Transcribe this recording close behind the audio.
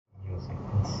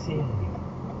singing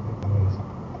with the music.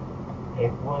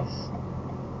 It was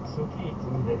so clear to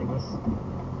me that he was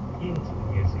into the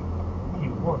music.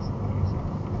 He was the music.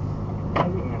 I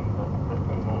remember at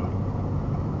the moment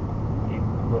it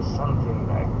was something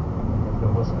like that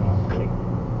there was a click.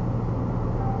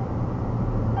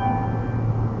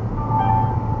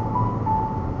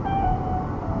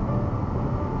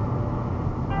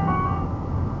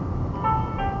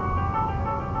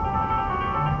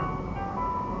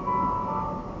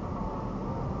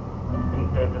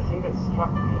 And the thing that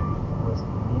struck me was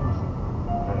the music,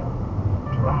 the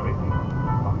clarity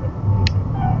of that music.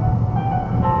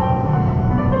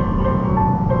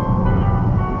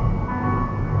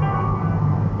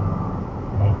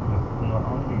 I could not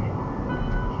only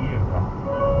hear that,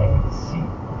 I could see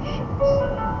the shapes.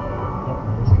 That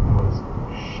music was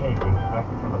shaping right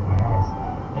in front of my eyes.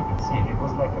 I could see it. It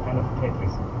was like a kind of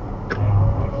Tetris. I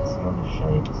could see all the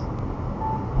shapes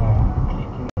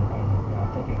clicking and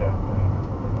taking the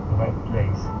right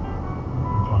place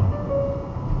in front of me.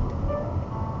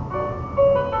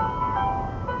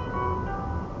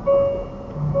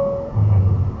 And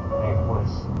I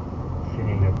was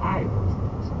feeling that I was the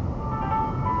person.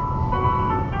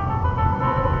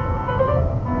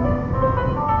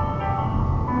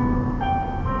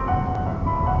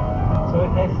 So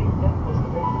I think that was the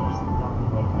very first time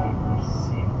when I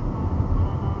perceived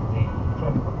the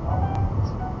incredible power of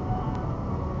music.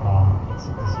 It's a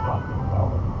destructive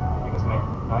power, because my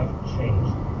life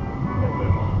changed that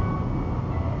very moment.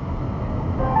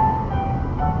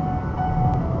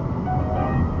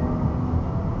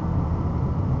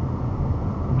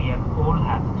 We have all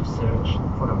had to search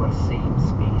for our safe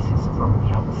spaces from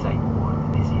the outside world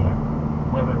this year,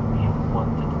 whether we have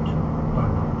wanted to or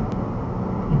not.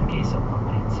 In the case of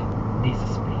Fabrizio, this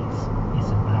space is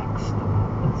a black stone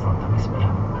in front of his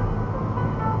piano.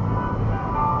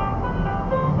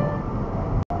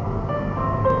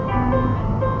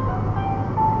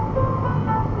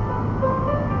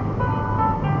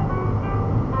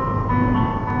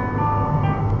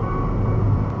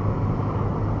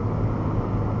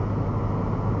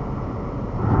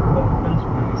 What happens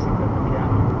when I sit at the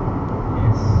piano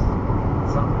is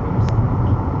something very strange.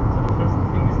 So the first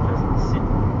thing is just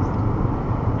sitting next to it,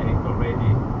 and it's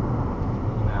already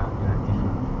in a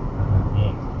different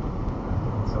mood.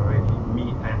 It's already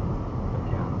me and the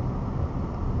piano.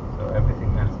 So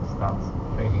everything else starts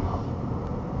fading out.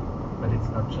 But it's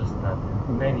not just that.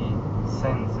 Many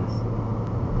senses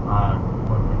are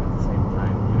working at the same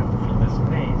time. You have to fill the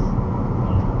space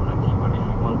on a keyboard. If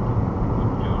you want to put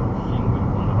your finger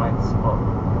on the right spot,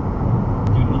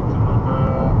 you need to know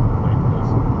where it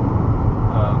goes.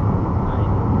 I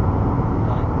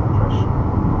like the pressure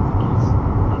of the keys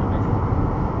underneath it.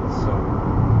 It's so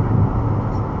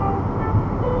interesting.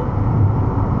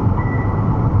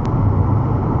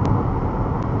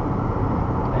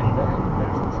 And then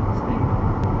there's also this thing,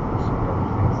 so other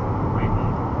things like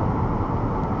rhythm,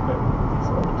 but this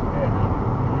all together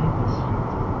enables you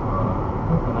to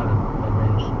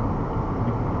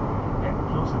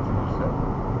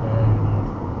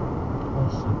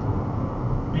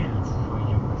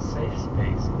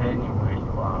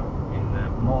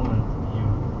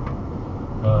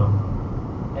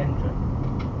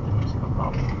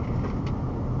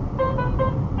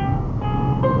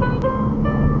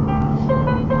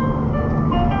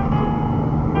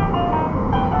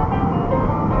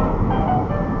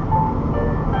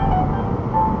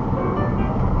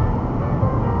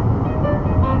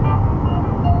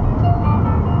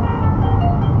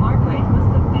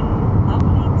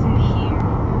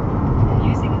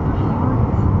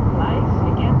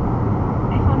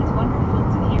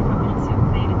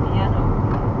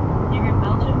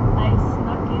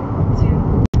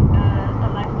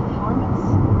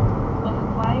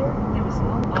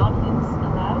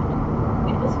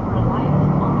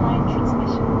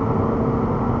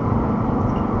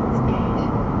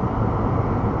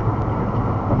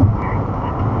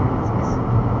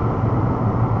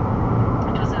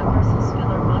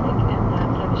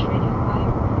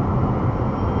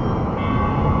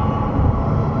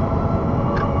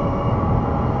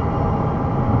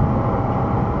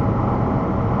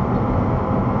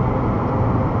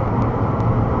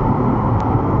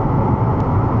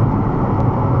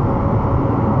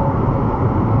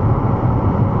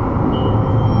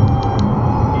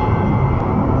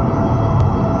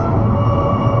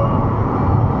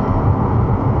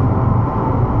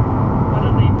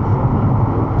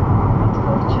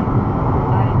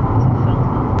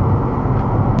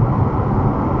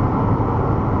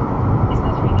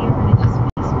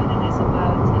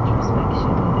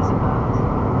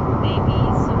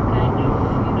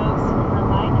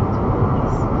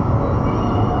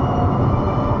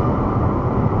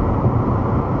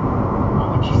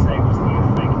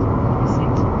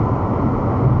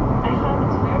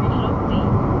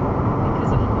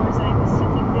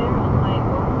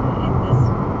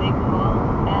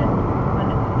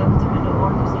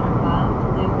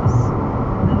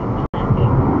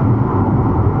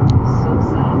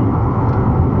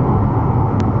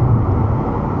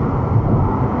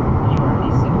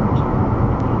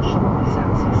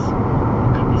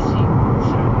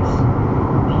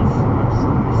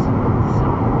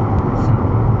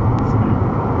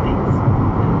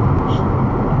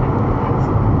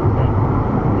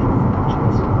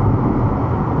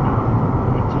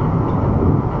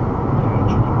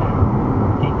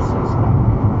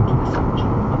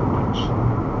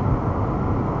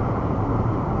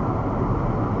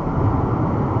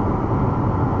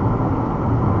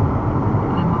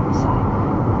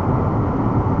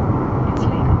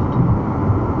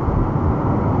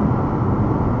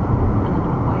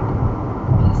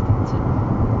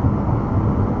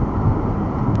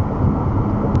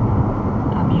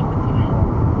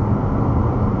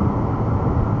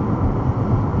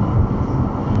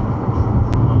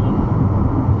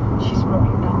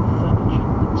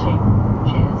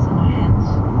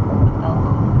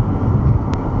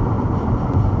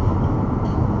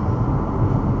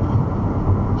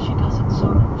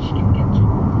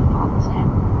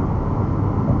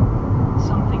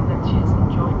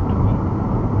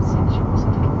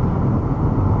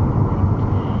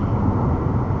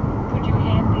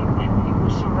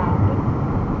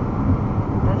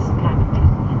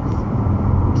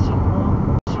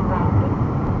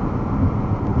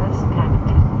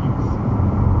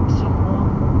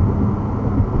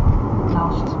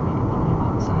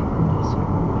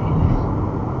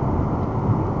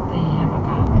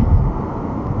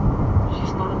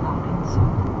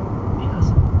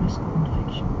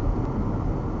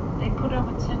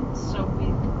so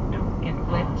we don't get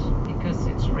wet because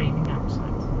it's raining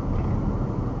outside.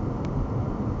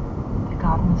 The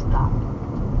garden is dark,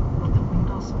 but the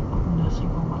windows of the nursing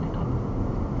home are lit up.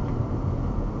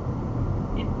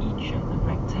 In each of the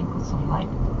rectangles of light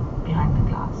behind the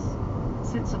glass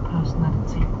sits a person at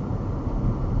a table,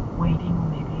 waiting or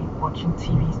maybe watching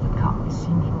TVs that can't be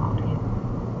seen from out here.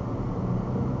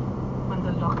 When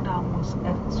the lockdown was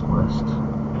at its worst,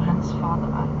 Johan's father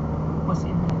was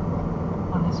in there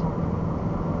on his own,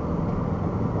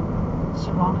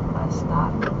 surrounded by a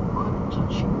staff who couldn't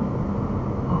touch him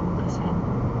or hold his hand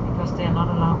because they are not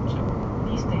allowed to.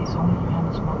 These days only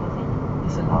Johan's mother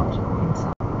is allowed to go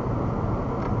inside.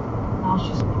 Now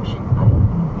she's pushing Aya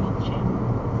in a wheelchair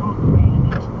through the railing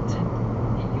into the tent.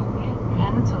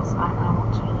 Johanna tells Aya I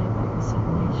want to hear about the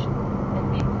separation and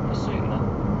we will besøge dig.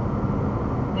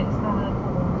 Mens der har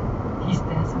corona. He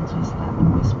stares into his lap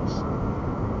and whispers.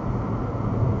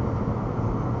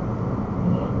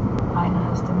 Aya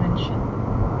has dementia.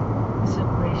 The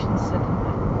separation set him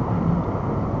back quite a lot.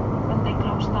 When they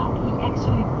closed down, he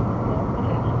actually walked a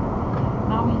little.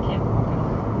 Now he can't walk at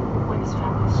all. When his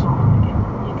family saw him again,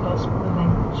 he had lost the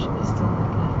language he still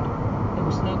had left. There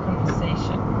was no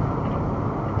conversation at all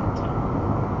at that time.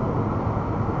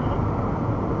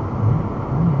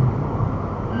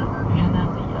 Johanna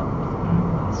and the young with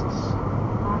wearing masks.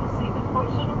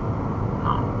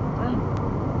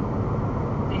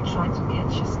 They tried to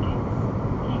catch his gaze.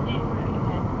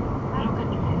 Look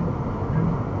at your hand.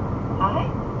 Hi?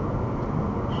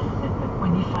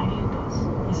 When he finally does,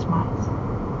 he smiles.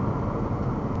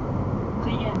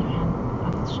 Ria and Johan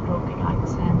are stroking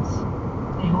Aya's hands.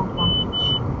 They hold one each.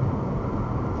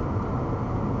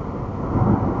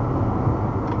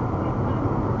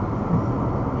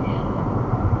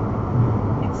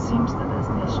 It seems that as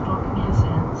they are stroking his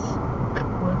hands,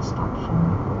 words start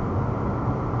forming.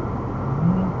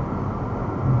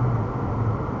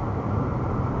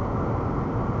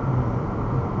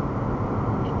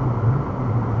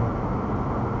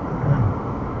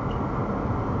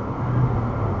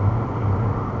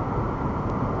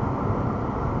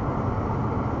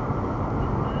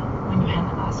 When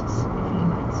Johanna asks if he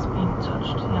likes being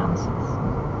touched, he answers,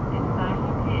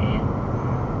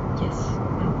 yes,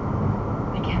 no.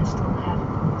 They can still have a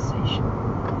conversation.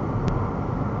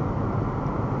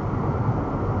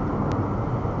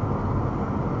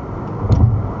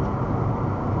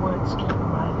 Words keep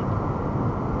arriving.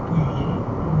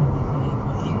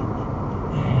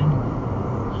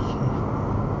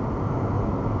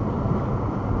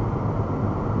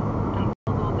 And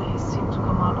although they seem to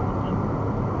come out of the blue,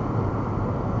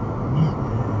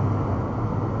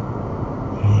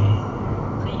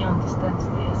 Ria understands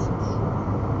the essence.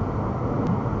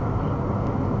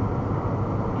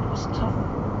 It was tough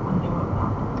when they were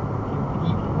apart.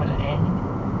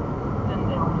 Then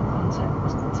their only contact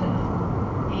was the telephone.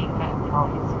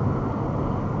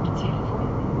 The telephone,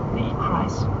 he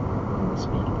cries when we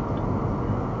speak about it.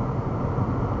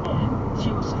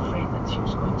 She was afraid that she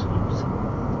was going to lose him.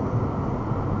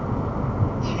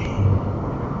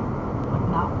 But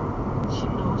now, she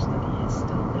knows that he is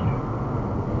still there.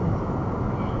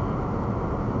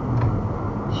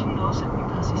 She knows it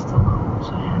because he still holds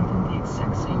her hand in the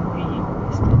exact same way he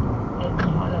always did.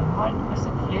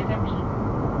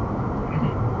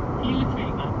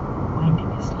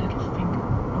 Winding his little finger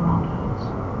around hers.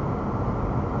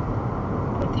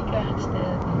 Og det gør han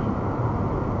stadig.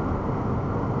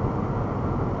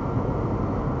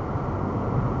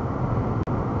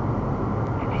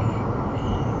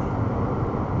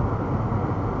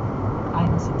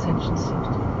 Aya's attention seems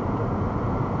to fade.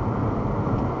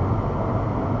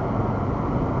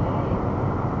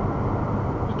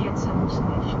 He gets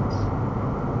hallucinations.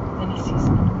 Then he sees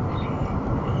animals.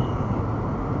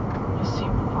 You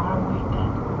seem far away,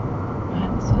 Dad.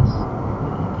 Johanna says.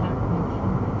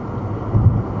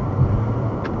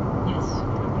 Yes,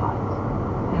 he replies.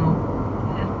 No,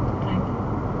 thank you.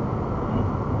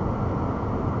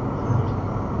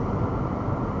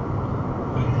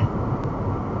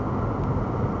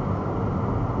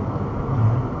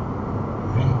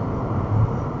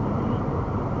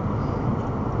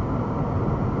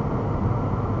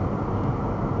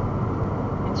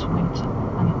 It's winter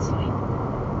and it's late.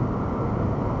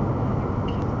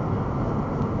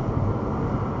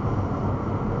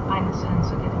 Aya's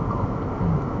hands are getting cold.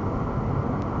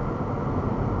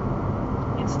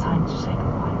 It's time to say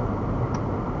goodbye.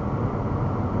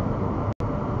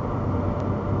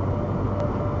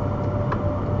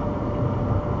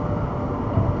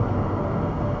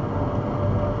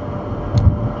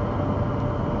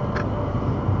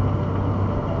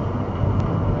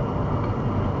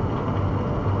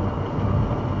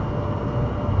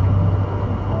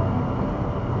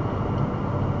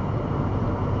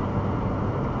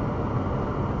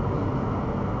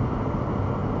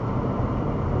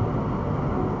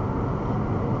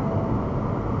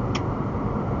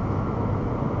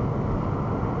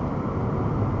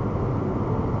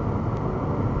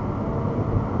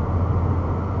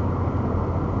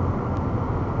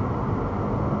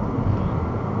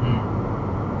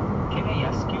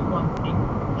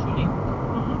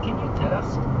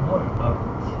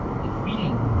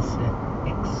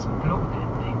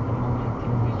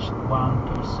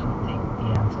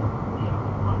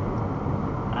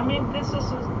 this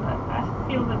is I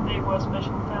feel that they were a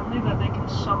special family, that they can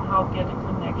somehow get a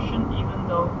connection, even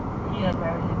though he had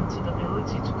very limited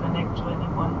ability to connect to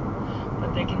anyone.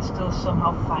 But they can still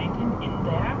somehow find him in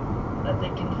there, that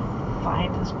they can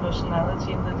find his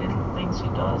personality in the little things he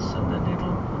does and the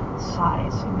little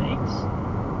sighs he makes.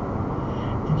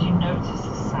 Did you notice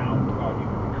the sound while you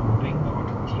were recording, or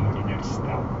did you only notice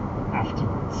that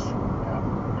afterwards?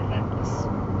 Relentless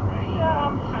rain? Yeah,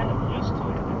 I'm kind of used to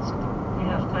it. We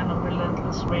have kind of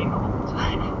relentless rain all the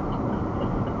time.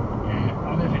 Yeah,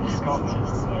 I live in Scotland,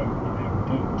 so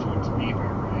don't talk to me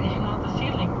about rain. You know the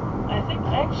feeling. I think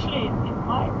actually it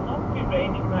might not be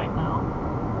raining right now.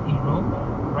 In Rome,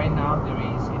 right now there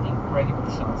is an incredible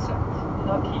sunset.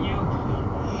 Lucky you.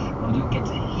 Well, you'll get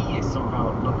to hear some of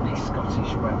our lovely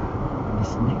Scottish weather in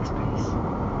this next piece.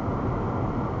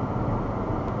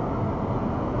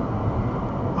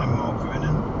 I'm Mark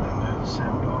Vernon, I'm a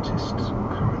sound artist.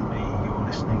 Currently you're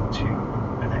listening to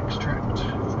an extract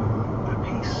from a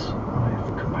piece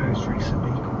I've composed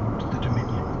recently called The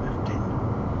Dominion of Din.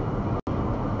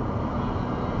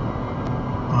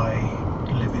 I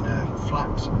live in a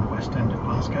flat in the west end of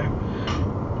Glasgow.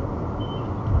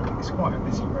 It's quite a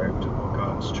busy road,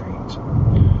 Orgarn Street,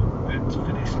 but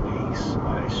for this piece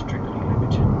I strictly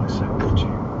limited myself to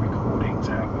recordings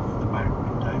out of the back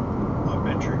window, my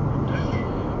bedroom window,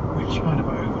 which kind of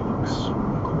overlooks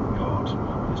the courtyard.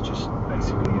 It's just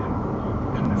basically a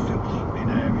kind of filthy bin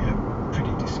area,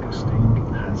 pretty disgusting, it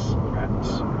has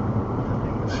rats and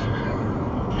things.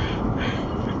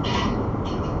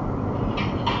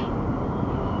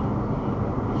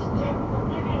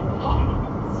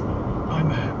 I'm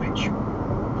a habitual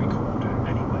recorder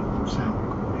anyway, sound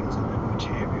recordings and the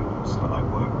materials that I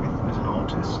work with as an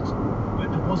artist,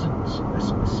 but there wasn't a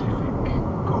specific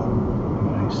goal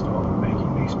when I started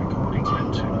making these recordings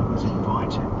until I was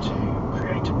invited to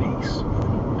create a piece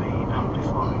for the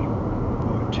Amplify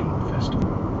World Team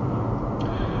Festival.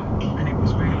 And it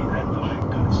was really then that I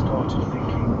kind of started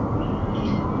thinking,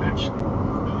 actually,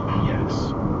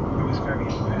 yes, I was very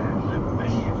aware that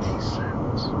many of these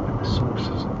sounds and the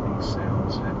sources of these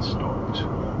sounds had stopped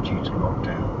due to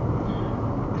lockdown.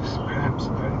 It's perhaps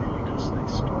only because they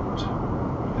stopped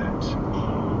that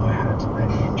I had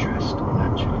any interest in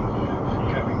actually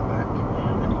going back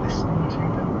and listening to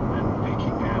them and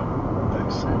picking out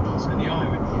those sounds. And the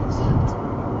irony is that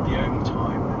the only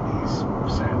time that these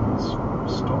sounds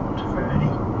stopped for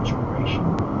any duration,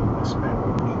 I spent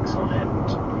weeks on end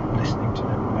listening to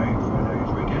them over and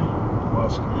over again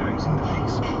whilst composing the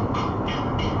piece.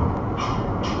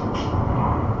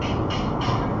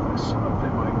 Some of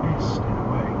them I missed in a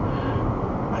way.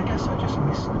 I guess I just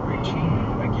missed the routine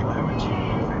and regularity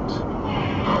of it.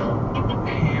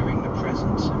 Hearing the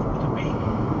presence of other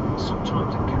people.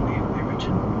 Sometimes it can be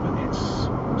irritant, but it's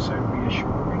also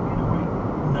reassuring in a way,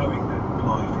 knowing that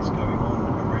life is going on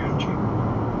around you.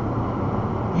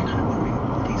 You kind of think,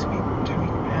 what are these people doing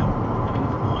out in the middle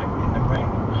of the night in the rain,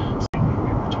 singing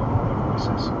at the top of their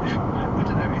voices? I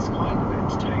don't know, it's kind of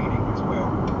entertaining as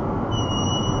well.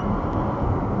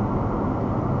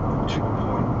 To a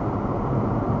point.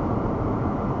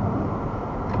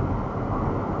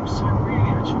 So really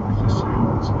I took the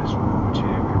sounds as raw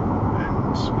material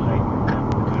and playing with them,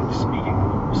 kind of speeding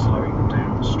them up, slowing them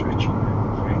down, stretching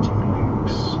them, creating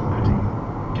loops, adding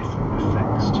different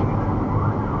effects to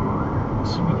them.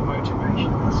 Some of the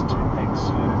motivation is to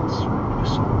exert a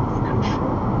sort of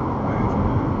control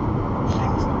over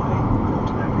things that I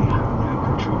ordinarily have no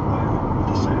control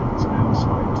over, the sounds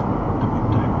outside the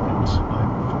window that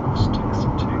I'm forced to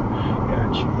listen to. It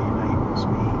actually enables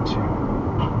me to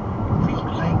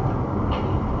reclaim them.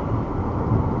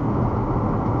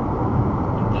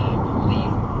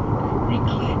 Believe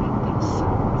reclaiming those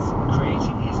sounds,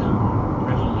 creating his own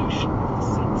revolution of the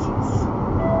senses.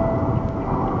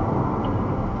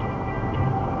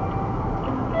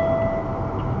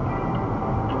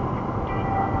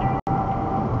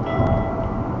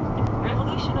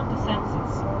 Revolution of the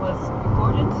Senses was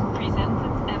recorded,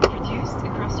 presented and produced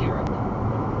across Europe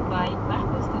by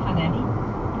BlackVue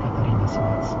DR900S Katarina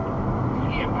Swartz.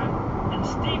 and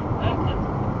Steve Bracknell.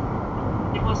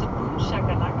 It was a Boom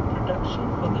Shakalaka production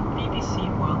for the BBC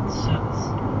World Service.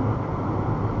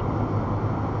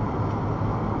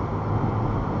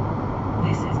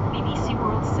 This is BBC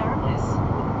World Service.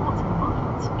 What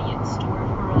might be in store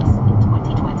for us in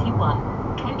 2021?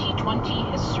 2020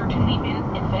 has certainly been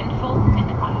eventful and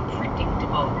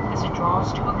unpredictable. As it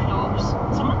draws to a close,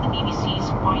 some of the BBC's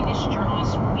finest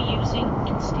journalists will be using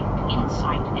instinct,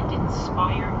 insight and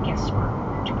inspired guesswork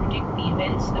to predict the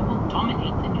events that will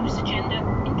dominate the news agenda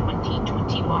in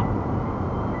 2021.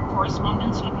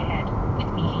 Correspondents look ahead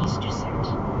with Millie's Doucette.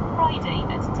 Friday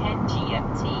at 10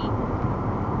 GMT.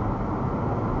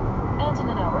 And in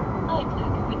an hour,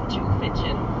 Outlook with Joe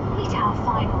Fitchin. Meet our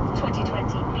final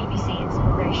 2020 BBC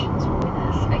Inspirations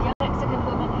winners. A young Mexican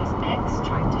woman whose ex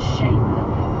tried to shame her,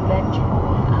 revenge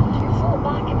porn, and who fought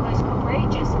back in the most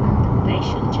courageous and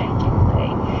nation-changing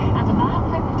way. And a man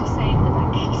hoping to save the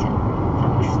vacation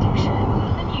from extinction.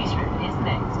 The newsroom is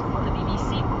next on the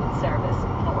BBC World Service,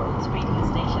 the world's radio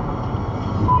station.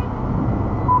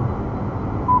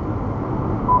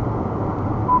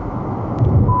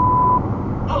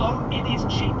 Hello, it is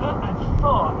cheaper and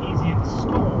far easier to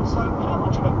store. So how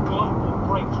much of a global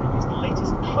breakthrough is the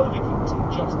latest COVID vaccine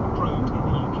just approved in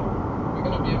the UK? We're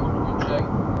going to be able to inject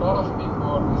a lot of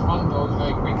people with one dose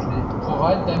very quickly,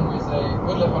 provide them with a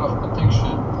good level of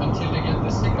protection until they get the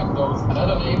second dose, and that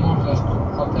enables us to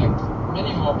protect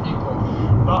many more people.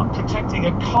 But protecting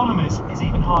economies is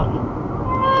even harder.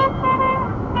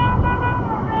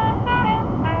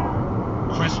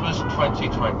 Christmas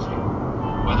 2020,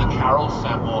 where the carols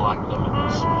sound more like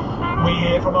lemons. We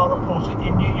hear from our reporter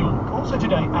in New York, also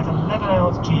today at 11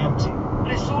 hours GMT.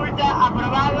 Resulta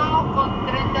aprobado con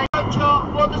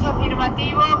 38 votos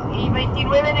afirmativos y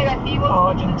 29 negativos.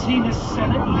 Argentina's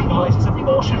Senate legalises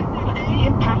abortion. We look at the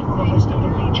impact on the rest of the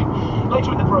region.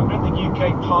 Later in the programme, the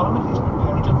UK Parliament is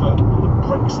preparing to vote on the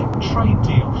Brexit trade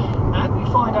deal. And we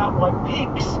find out why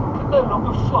pigs can no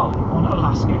longer fly on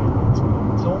Alaska.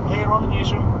 It's all here on the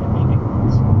newsroom with me, Nick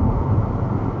Wells.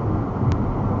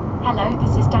 Hello,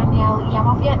 this is Danielle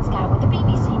Yamowiecka with the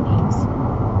BBC News.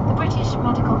 The British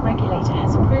medical regulator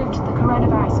has approved the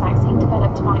coronavirus vaccine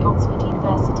developed by Oxford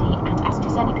University and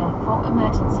AstraZeneca for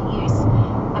emergency use.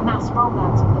 A mass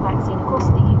rollout of the vaccine across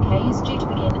the UK is due to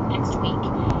begin next week.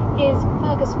 Here's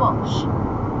Fergus Walsh.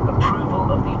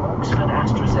 Approval of the Oxford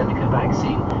AstraZeneca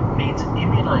vaccine means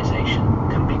immunisation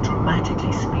can be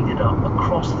dramatically speeded up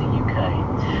across the UK.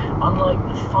 Unlike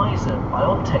the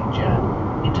Pfizer-BioNTech jab,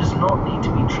 it does not need to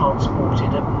be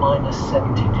transported at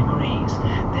 -70 degrees.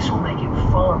 This will make it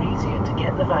far easier to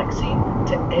get the vaccine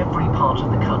to every part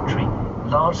of the country.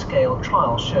 Large-scale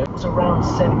trials show it was around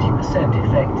 70%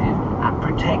 effective at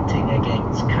protecting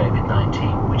against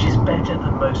COVID-19, which is better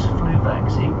than most flu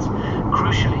vaccines.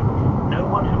 Crucially, no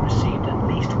one who received at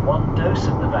least one dose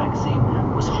of the vaccine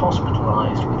was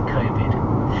hospitalised with COVID.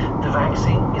 The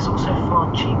vaccine is also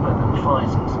far cheaper than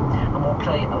Pfizer's and will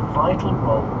play a vital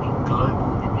role in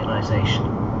global immunisation.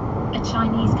 A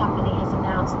Chinese company has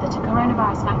announced that a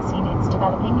coronavirus vaccine it's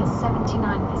developing is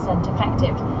 79%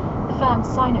 effective. The firm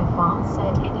Sinopharm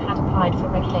said it had applied for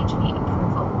regulatory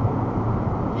approval.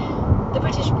 The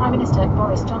British Prime Minister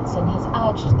Boris Johnson has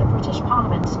urged the British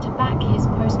Parliament to back his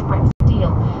post-Brexit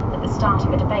deal at the start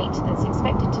of a debate that's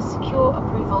expected to secure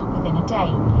approval within a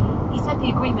day. He said the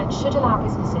agreement should allow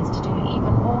businesses to do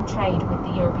even more trade with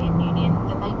the European Union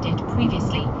than they did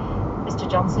previously. Mr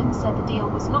Johnson said the deal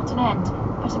was not an end,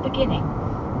 but a beginning.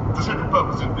 The central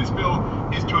purpose of this bill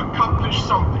is to accomplish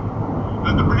something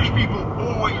that the British people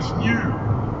always knew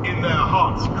in their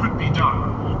hearts could be done,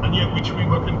 and yet which we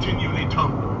were continually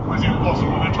told was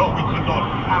impossible. We were told we could not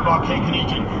have our cake and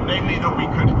eat it, namely that we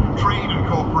could trade and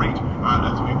cooperate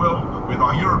as we will with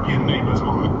our European neighbours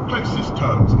on the closest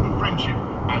terms of friendship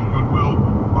and goodwill,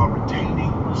 while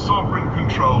retaining sovereign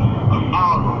control of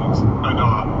our laws and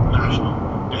our national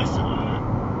destiny.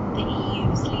 The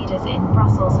EU's leaders in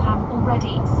Brussels have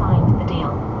already signed the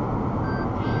deal.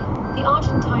 The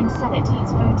Argentine Senate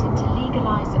has voted to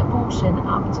legalise abortion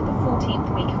up to the 14th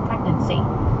week of pregnancy.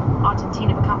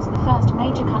 Argentina becomes the first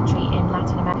major country in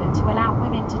Latin America to allow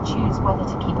women to choose whether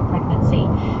to keep a pregnancy.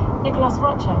 Nicolas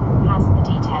Rocha has the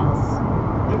details.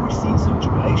 There were scenes of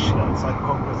jubilation outside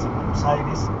Congress in Buenos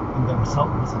Aires when the result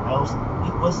was announced.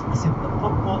 It was as if the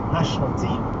football national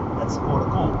team had scored a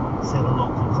goal, said a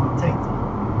local commentator.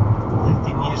 After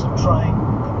 15 years of trying,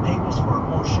 campaigners for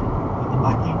abortion, with the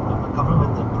backing of the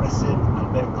government of President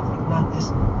Alberto Fernandez,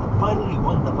 had finally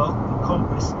won the vote in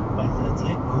Congress by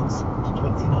 38 votes to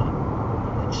 29.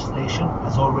 The legislation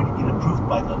has already been approved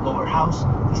by the lower house,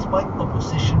 despite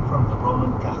opposition from the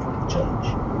Roman Catholic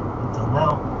Church. Until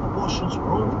now, abortions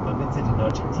were only permitted in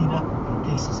Argentina in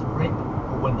cases of rape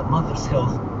or when the mother's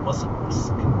health was at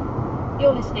risk.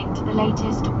 You're listening to the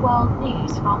latest world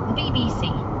news from the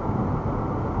BBC.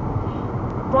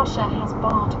 Russia has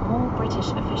barred more British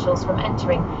officials from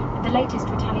entering in the latest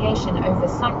retaliation over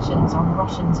sanctions on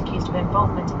Russians accused of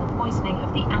involvement in the poisoning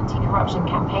of the anti-corruption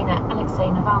campaigner Alexei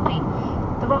Navalny.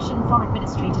 The Russian Foreign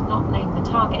Ministry did not name the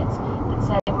targets, but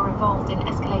said they were involved in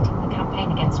escalating the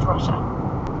campaign against Russia.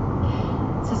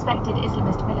 Suspected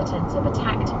Islamist militants have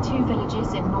attacked 2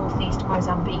 villages in northeast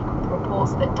Mozambique, with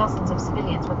reports that dozens of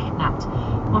civilians were kidnapped.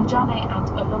 Monjane and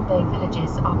Olombe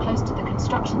villages are close to the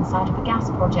construction site of a gas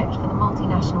project for the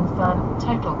multinational firm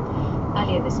Total.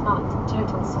 Earlier this month,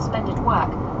 Total suspended work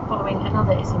following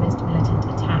another Islamist militant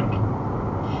attack.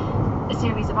 A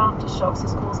series of aftershocks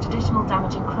has caused additional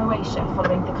damage in Croatia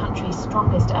following the country's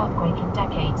strongest earthquake in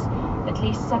decades. At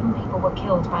least 7 people were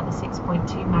killed by the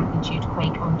 6.2 magnitude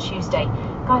quake on Tuesday.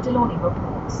 Guy Delorney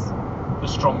reports. The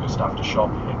strongest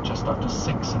aftershock hit just after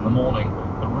 6 in the morning,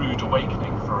 a rude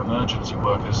awakening for emergency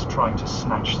workers trying to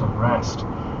snatch some rest.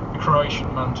 The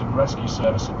Croatian Mountain Rescue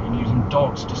Service had been using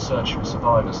dogs to search for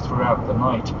survivors throughout the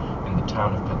night in the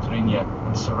town of Petrinja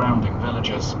and surrounding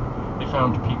villages. They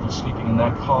found people sleeping in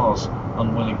their cars,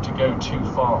 unwilling to go too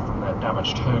far from their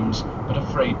damaged homes, but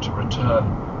afraid to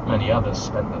return. Many others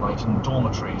spent the night in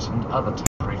dormitories and other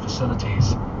temporary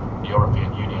facilities. The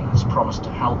European Union has promised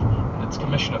to help, and its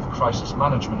Commissioner for Crisis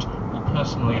Management will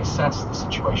personally assess the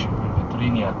situation in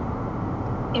Petrinja.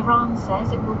 Iran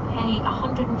says it will pay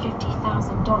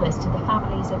 $150,000 to the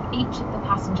families of each of the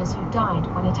passengers who died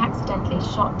when it accidentally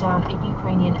shot down a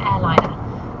Ukrainian airliner.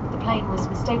 The plane was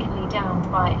mistakenly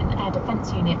downed by an air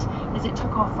defense unit as it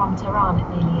took off from Tehran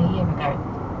nearly a year ago.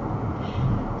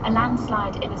 A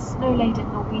landslide in a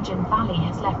snow-laden Norwegian valley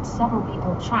has left several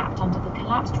people trapped under the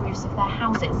collapsed roofs of their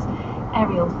houses.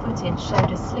 Aerial footage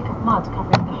showed a slick of mud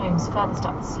covering the homes furthest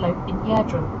up the slope in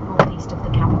Gjerdrum, northeast of the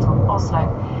capital, Oslo.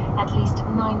 At least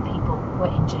 9 people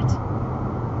were injured.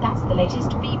 That's the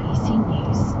latest BBC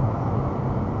News.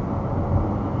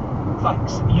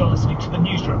 Thanks. You're listening to the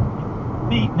newsroom.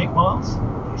 Me, Nick Miles.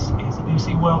 This is the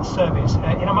BBC World Service.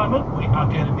 In a moment, we are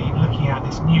going to be looking at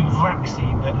this new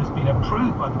vaccine that has been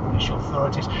approved by the British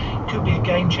authorities. It could be a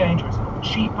game changer. It's a lot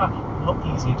cheaper, a lot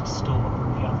easier to store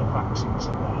than the other vaccines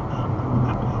that we're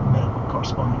that with our medical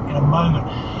correspondent in a moment.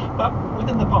 But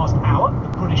within the past hour, the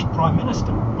British Prime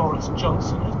Minister, Boris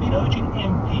Johnson, has been urging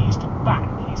MPs to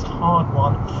back his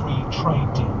hard-won free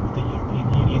trade deal with the European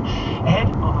Union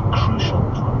ahead of a crucial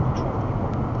parliamentary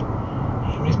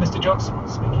vote. Here is Mr Johnson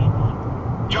speaking.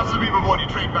 Just as we've avoided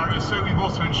trade barriers, so we've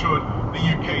also ensured the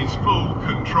UK's full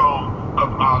control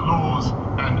of our laws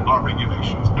and our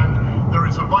regulations. And there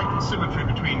is a vital symmetry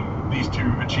between these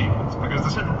two achievements, because the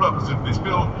central purpose of this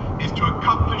bill is to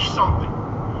accomplish something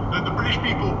that the British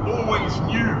people always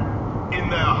knew in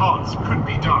their hearts could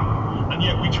be done, and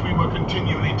yet which we were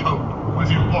continually told was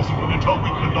impossible. We were told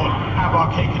we could not have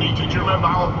our cake and eat it. Do you remember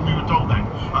how often we were told that,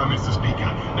 Mr.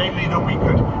 Speaker? Namely, that we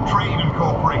could trade and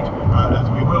cooperate as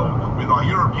we will with our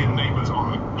European neighbours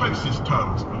on the closest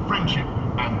terms of friendship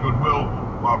and goodwill,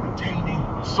 while retaining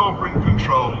sovereign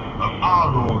control of our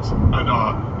laws and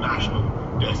our national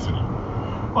destiny.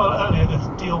 Well, earlier the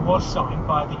deal was signed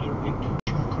by the European Commission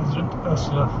President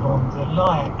Ursula von der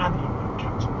Leyen and the European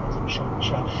Council President Charles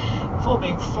Michel before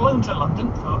being flown to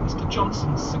London for Mr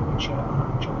Johnson's signature.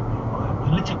 I'm joined now by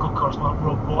political correspondent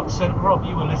Rob Watson. Rob,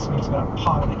 you were listening to that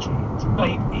parliamentary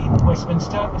debate in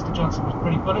Westminster. Mr Johnson was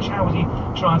pretty bullish. How was he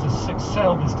trying to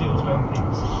sell this deal to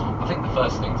MPs? I think the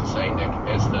first thing to say, Nick,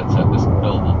 is that this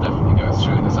bill will definitely go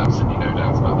through. There's absolutely no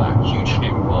doubt about that. Hugely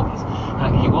important.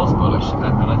 He was bullish,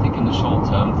 and I think in the short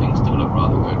term things do look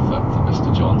rather good for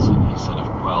Mr Johnson. He sort of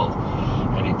quelled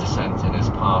any dissent in his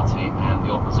party, and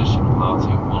the opposition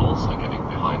party will also get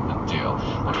behind the deal.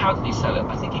 And how did he sell it?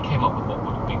 I think he came up with what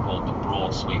would be called the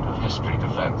broad sweep of history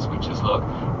defence, which is, look,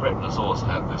 Britain has always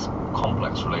had this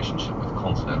complex relationship with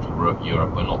continental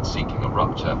Europe. We're not seeking a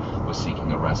rupture, we're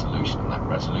seeking a resolution, and that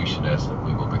resolution is that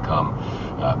we will become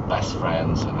best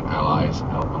friends and allies,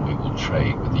 and we will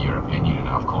trade with the European Union.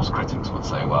 Now, of course, critics would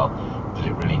say, well, did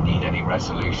it really need any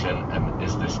resolution, and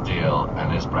is this deal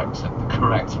and is Brexit the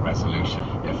correct resolution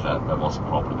if there was a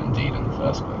problem indeed in the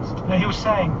first place? Now, he was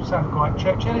saying, sounded quite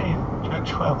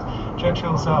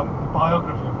Churchill's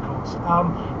biography, of course,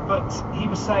 but he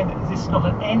was saying that this is not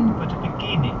an end but a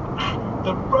beginning.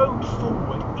 The road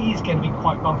forward is going to be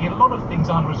quite bumpy, a lot of things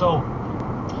unresolved.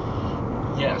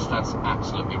 Yes, that's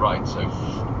absolutely right. So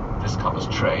this covers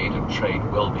trade, and trade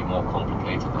will be more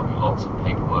complicated. There'll be lots of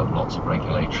paperwork, lots of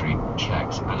regulatory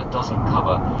checks, and it doesn't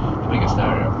cover the biggest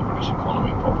area of the British economy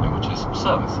properly, which is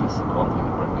services. And the one thing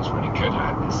that Britain is really good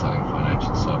at is selling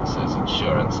financial services,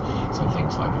 insurance. So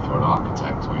things like if you're an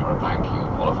architect or you're a banker, your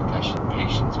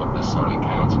qualifications won't necessarily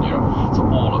count in Europe. So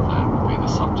all of that will be the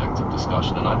subject of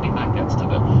discussion, and I think that gets to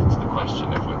the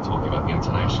question, if we're talking about the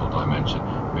international dimension,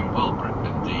 will Britain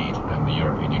indeed and the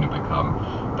European Union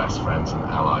become best friends and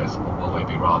allies, or will they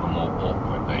be rather more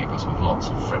awkward neighbours with lots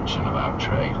of friction about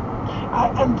trade?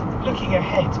 And looking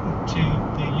ahead to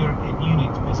the European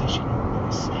Union's position on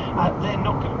this, they're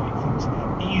not going to wait for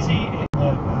things easy in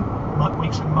the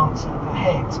weeks and months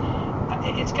ahead,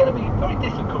 it's going to be very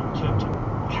difficult to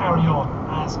carry on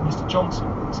as Mr. Johnson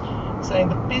was saying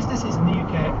that businesses in the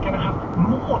UK are going to have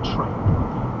more trade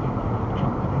with European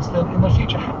companies in the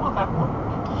future. How will that work?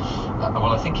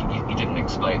 Well, I think he didn't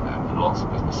explain that, and lots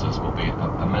of businesses will be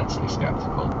immensely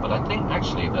sceptical. But I think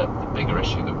actually that the bigger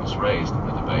issue that was raised in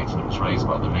the debate, and it was raised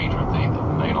by the leader of the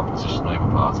main opposition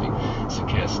Labour Party, Sir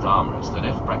Keir Starmer, is that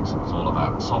if Brexit was all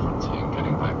about sovereignty and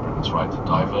getting back Britain's right to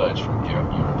diverge from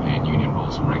European Union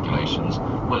rules and regulations,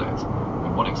 will it?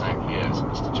 What exactly is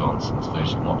Mr. Johnson's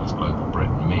vision? What does global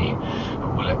Britain mean?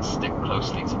 Will it stick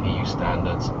closely to EU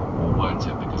standards, or won't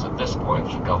it? Because at this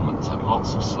point, the government has had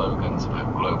lots of slogans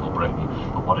about global Britain,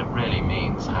 but what it really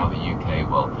means, how the UK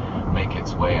will make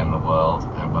its way in the world,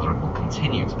 and whether it will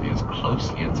continue to be as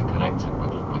closely interconnected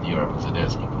with Europe as it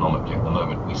is economically at the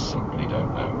moment, we simply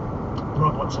don't know.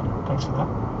 Rod Watson, thanks for that.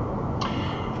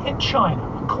 In China,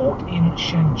 a court in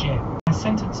Shenzhen has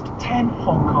sentenced 10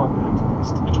 Hong Kong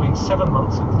activists to between 7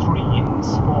 months and 3 years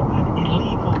for an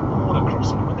illegal border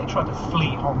crossing when they tried to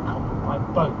flee Hong Kong by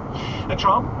boat. The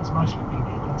trial has mostly been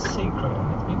held in secret,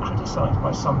 and it's been criticised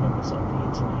by some members of the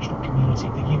international community.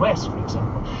 The US, for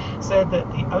example, said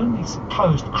that the only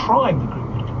supposed crime the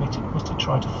group had committed was to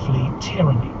try to flee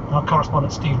tyranny. Our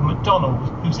correspondent Stephen McDonald,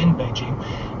 who's in Beijing,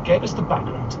 gave us the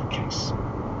background to the case.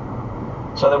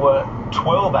 So there were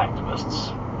 12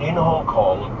 activists in Hong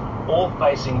Kong, all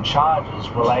facing charges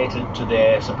related to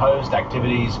their supposed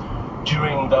activities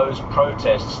during those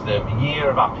protests, the year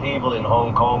of upheaval in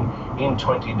Hong Kong in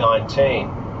 2019.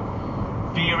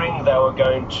 Fearing they were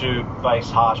going to face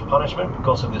harsh punishment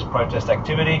because of this protest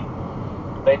activity,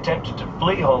 they attempted to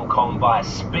flee Hong Kong by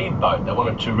speedboat. They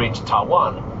wanted to reach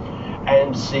Taiwan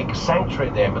and seek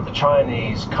sanctuary there, but the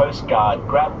Chinese Coast Guard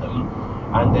grabbed them,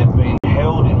 and they've been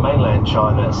held in mainland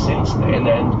China since then,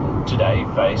 and today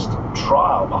faced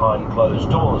trial behind closed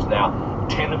doors. Now,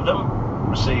 10 of them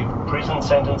received prison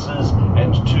sentences,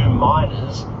 and 2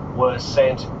 minors were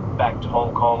sent back to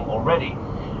Hong Kong already.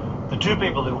 The 2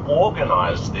 people who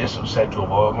organised this, or said to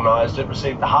have organised it,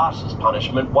 received the harshest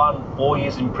punishment. One, 4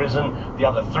 years in prison, the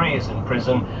other 3 years in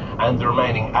prison, and the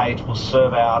remaining 8 will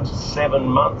serve out 7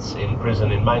 months in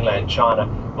prison in mainland China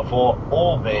before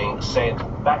all being sent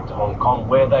back to Hong Kong,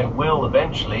 where they will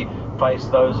eventually face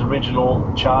those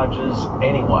original charges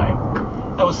anyway.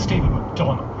 That was Stephen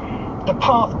McDonald. The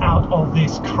path out of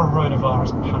this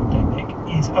coronavirus pandemic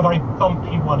is a very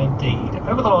bumpy one indeed.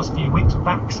 Over the last few weeks,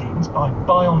 vaccines by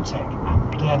BioNTech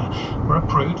and Moderna were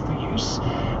approved for use,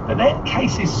 but then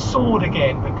cases soared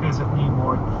again because of new,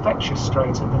 more infectious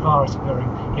strains of the virus appearing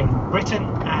here in Britain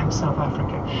and South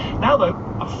Africa. Now, though,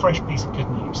 a fresh piece of good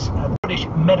news. The British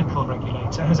medical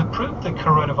regulator has approved the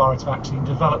coronavirus vaccine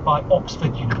developed by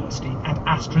Oxford University and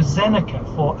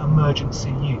AstraZeneca for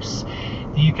emergency use.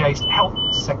 The UK's Health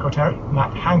Secretary,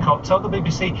 Matt Hancock, told the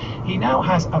BBC he now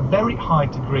has a very high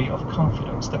degree of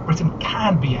confidence that Britain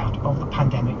can be out of the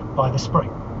pandemic by the spring.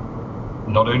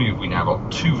 Not only have we now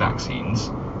got 2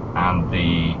 vaccines and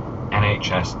the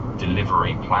NHS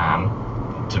delivery plan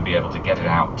to be able to get it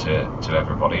out to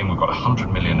everybody, and we've got 100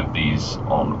 million of these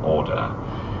on order,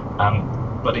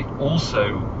 but it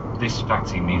also, this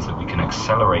vaccine means that we can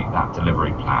accelerate that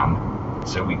delivery plan,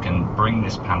 so we can bring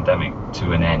this pandemic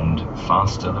to an end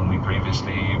faster than we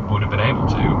previously would have been able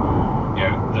to. You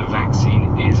know, the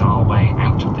vaccine is our way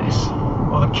out of this.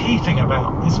 Well, the key thing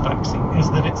about this vaccine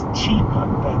is that it's cheaper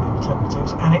than the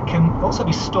alternatives, and it can also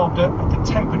be stored at the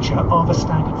temperature of a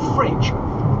standard fridge,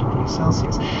 4 degrees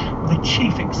Celsius. The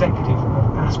chief executive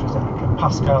of AstraZeneca,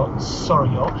 Pascal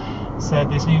Soriot,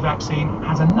 said this new vaccine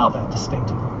has another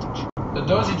distinct advantage. The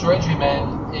dosage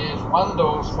regimen is 1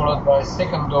 dose followed by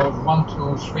 2nd dose 1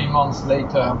 to 3 months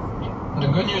later. And the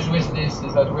good news with this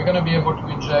is that we're going to be able to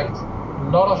inject a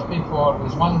lot of people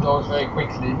with 1 dose very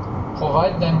quickly,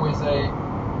 provide them with a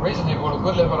reasonable,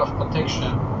 good level of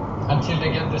protection until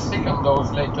they get the 2nd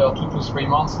dose later, 2 to 3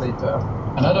 months later.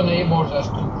 And that enables us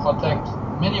to protect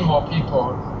many more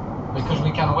people because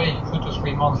we can wait 2 to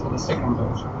 3 months for the 2nd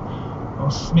dose. Well,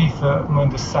 Smitha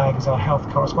Mundasag is our health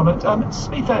correspondent.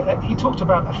 Smitha, he talked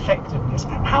about effectiveness.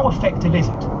 How effective is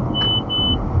it?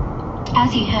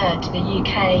 As you heard, the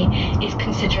UK is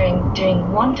considering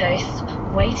doing 1 dose,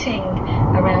 waiting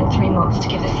around 3 months to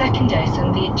give the 2nd dose,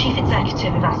 and the chief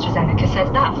executive of AstraZeneca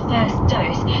says that first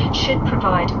dose should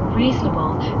provide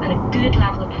reasonable and a good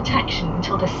level of protection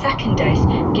until the 2nd dose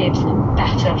gives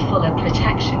better, fuller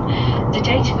protection. The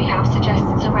data we have suggests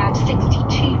it's around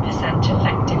 62%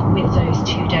 effective with those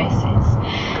 2 doses.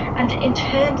 And in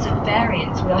terms of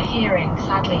variants, we are hearing,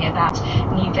 sadly, about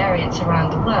new variants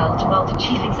around the world. Well, the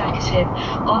chief executive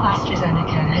of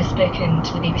AstraZeneca has spoken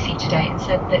to the BBC today and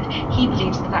said that he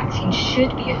believes the vaccine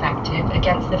should be effective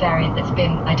against the variant that's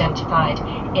been identified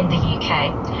in the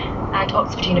UK. And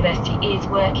Oxford University is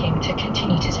working to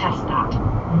continue to test that.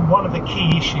 One of the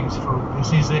key issues for all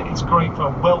this is that it's great for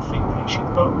wealthy nations,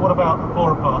 but what about the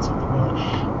poorer parts of the world?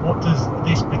 What does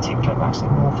this particular vaccine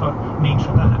mean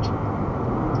for that?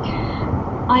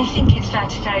 I think it's fair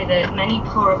to say that many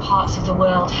poorer parts of the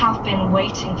world have been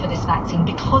waiting for this vaccine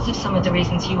because of some of the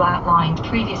reasons you outlined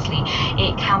previously.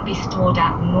 It can be stored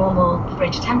at normal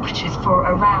fridge temperatures for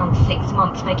around 6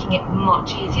 months, making it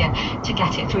much easier to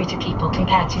get it through to people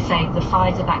compared to, say, the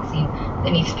Pfizer vaccine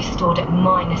that needs to be stored at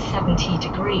 -70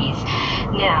 degrees.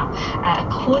 Now,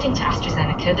 according to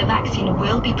AstraZeneca, the vaccine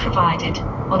will be provided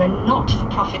on a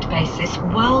not-for-profit basis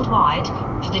worldwide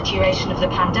for the duration of the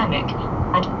pandemic,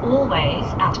 and always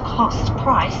at cost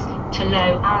price to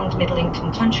low and middle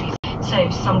income countries. So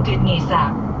some good news there.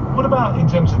 What about in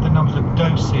terms of the numbers of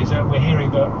doses? We're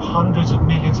hearing that hundreds of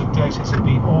millions of doses have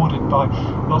been ordered by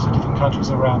lots of different countries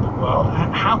around the world.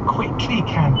 How quickly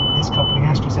can this company,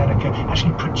 AstraZeneca,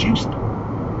 actually produce them?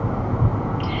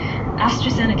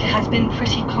 AstraZeneca has been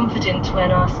pretty confident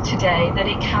when asked today that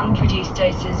it can produce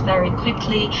doses very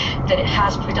quickly, that it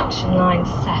has production lines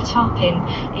set up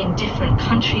in different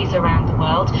countries around the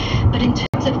world. But in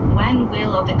terms of when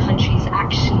will other countries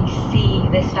actually see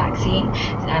this vaccine,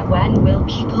 when will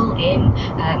people in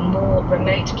more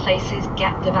remote places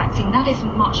get the vaccine, that is a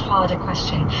much harder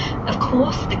question. Of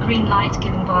course, the green light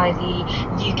given by the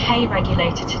UK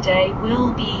regulator today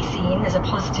will be seen as a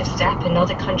positive step, and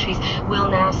other countries will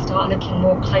now start looking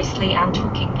more closely and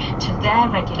talking to their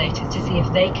regulators to see if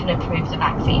they can approve the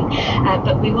vaccine.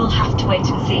 But we will have to wait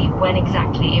and see when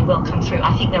exactly it will come through.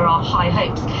 I think there are high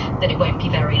hopes that it won't be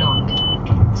very long.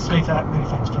 Slita, many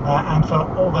thanks for that, and for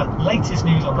all the latest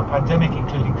news on the pandemic,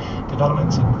 including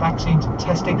developments in vaccines and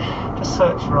testing. Just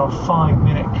search for our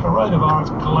 5-minute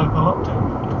coronavirus global update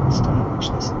podcast, which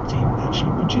this team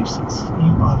actually produces.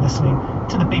 You are listening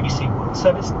to the BBC World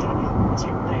Service. Daniel, let's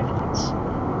hear what they have.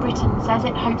 Britain says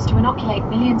it hopes to inoculate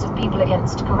millions of people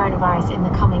against coronavirus in the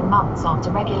coming months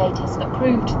after regulators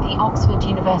approved the Oxford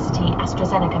University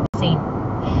AstraZeneca vaccine.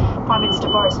 Prime Minister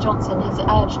Boris Johnson has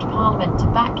urged Parliament to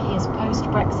back his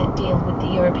post-Brexit deal with the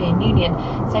European Union,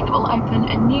 saying it will open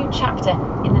a new chapter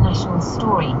in the national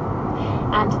story.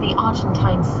 And the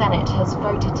Argentine Senate has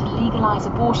voted to legalise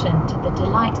abortion to the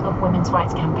delight of women's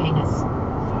rights campaigners.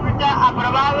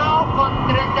 Aprobado con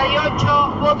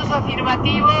 38 votos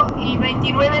afirmativos y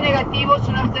 29 negativos,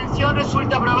 una abstención,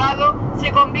 resulta aprobado,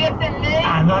 se convierte en ley.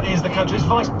 And that is the country's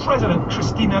Vice President,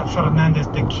 Cristina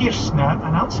Fernández de Kirchner,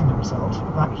 announcing the result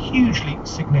of that hugely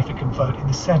significant vote in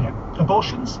the Senate.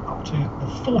 Abortions up to the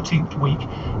 14th week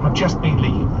have just been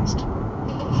legalised.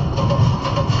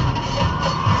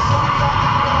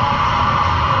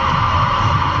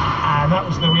 And that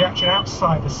was the reaction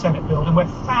outside the Senate building, where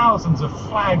thousands of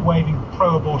flag-waving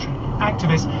pro-abortion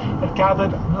activists had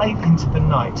gathered late into the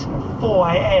night. At 4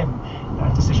 a.m.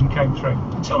 that decision came through.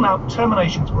 Until now,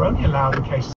 terminations were only allowed in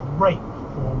cases of rape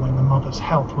or when the mother's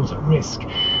health was at risk.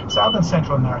 South and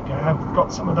Central America have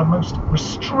got some of the most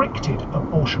restricted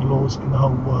abortion laws in the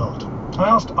whole world. I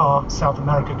asked our South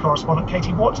America correspondent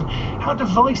Katie Watson how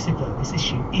divisive this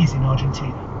issue is in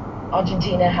Argentina.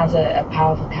 Argentina has a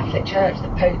powerful Catholic Church. The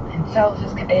Pope himself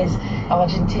is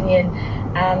Argentinian,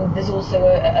 and there's also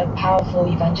a powerful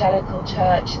evangelical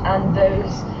church, and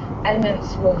those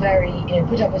elements will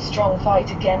put up a strong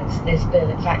fight against this bill.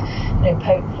 In fact,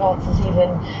 Pope Francis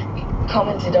even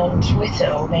commented on Twitter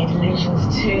or made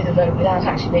allusions to the vote without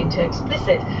actually being too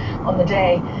explicit on the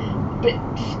day. But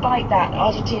despite that,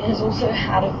 Argentina has also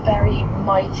had a very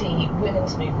mighty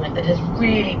women's movement that has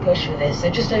really pushed for this.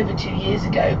 So just over 2 years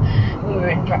ago, we were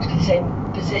in practically the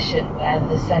same position where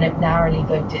the Senate narrowly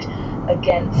voted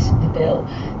against the bill.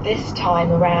 This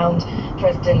time around,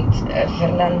 President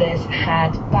Fernandez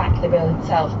had backed the bill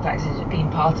himself. In fact, it had been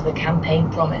part of a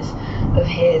campaign promise of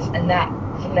his, and that,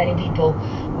 for many people,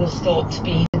 was thought to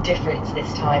be the difference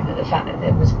this time, that the fact that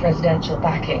there was presidential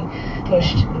backing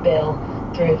pushed the bill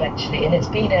through eventually. And it's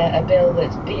been a bill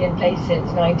that's been in place since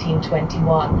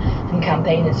 1921, and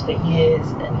campaigners for years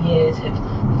and years have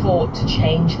fought to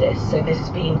change this. So this has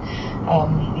been,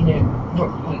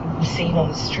 we've seen on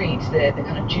the streets the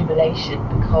kind of jubilation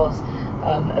because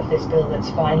of this bill that's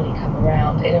finally come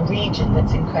around in a region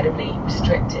that's incredibly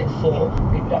restrictive for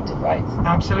reproductive rights.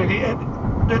 Absolutely.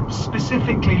 But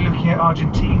specifically looking at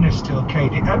Argentina still,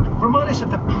 Katie, remind us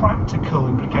of the practical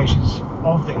implications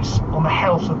of this on the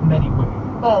health of many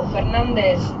women. Well,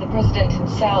 Fernandez, the president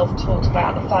himself, talked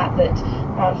about the fact that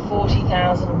around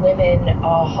 40,000 women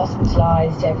are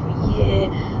hospitalized every year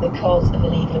because of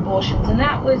illegal abortions, and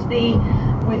that was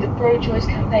with the pro-choice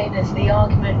campaigners, the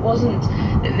argument wasn't,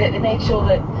 they made sure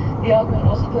that the argument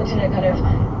wasn't put in a kind of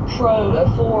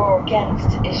for or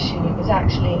against issue. It was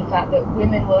actually the fact that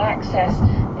women will access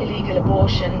illegal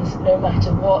abortions no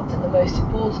matter what, and the most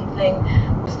important thing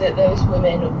was that those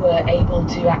women were able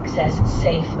to access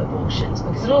safe abortions,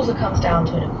 because it also comes down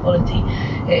to inequality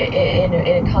in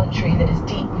a country that is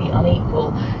deeply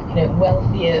unequal.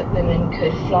 Wealthier women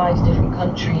could fly to different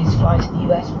countries, fly to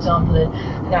the US, for example,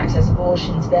 and access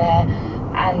abortions there,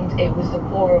 and it was the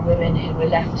poorer women who were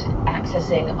left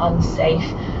accessing unsafe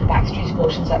backstreet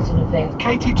abortions, that sort of thing.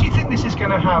 Katie, do you think this is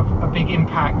going to have a big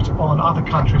impact on other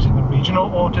countries in the region,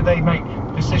 or do they make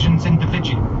decisions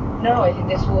individually? No, I think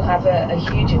this will have a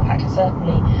huge impact,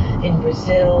 certainly in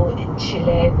Brazil, in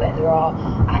Chile, where there are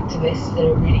activists that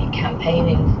are really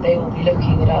campaigning. They will be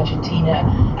looking at Argentina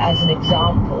as an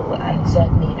example, and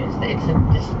certainly it's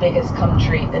the biggest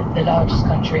country, the largest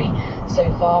country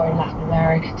so far in Latin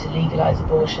America to legalise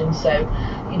abortion. So,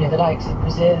 the likes of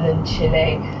Brazil and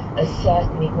Chile are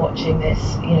certainly watching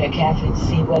this, carefully to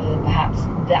see whether perhaps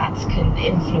that can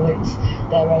influence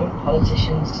their own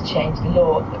politicians to change the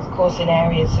law. Of course, in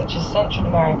areas such as Central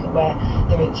America, where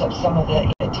some of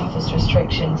the toughest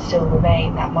restrictions still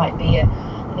remain, that might be an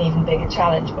even bigger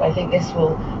challenge. But I think this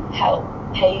will help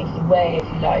pave the way, if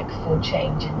you like, for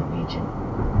change in the region.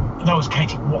 That was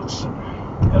Katie Watson.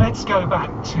 Let's go back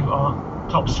to our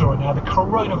top story now. The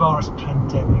coronavirus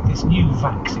pandemic, this new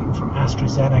vaccine from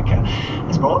AstraZeneca,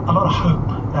 has brought a lot of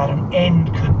hope that an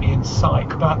end could be in sight,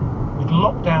 but with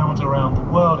lockdowns around the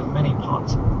world in many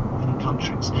parts of many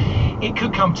countries, it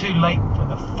could come too late for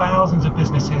the thousands of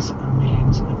businesses and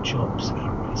millions of jobs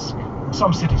at risk.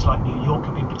 Some cities like New York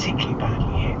have been particularly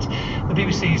badly hit. The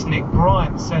BBC's Nick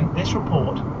Bryant sent this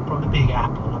report from the Big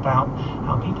Apple about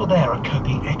how people there are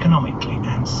coping economically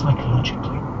and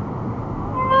psychologically.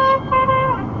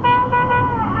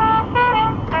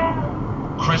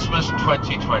 Christmas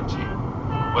 2020,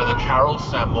 where the carols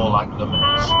sound more like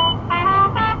laments.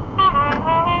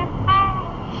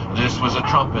 This was a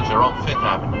trumpeter on Fifth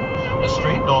Avenue, a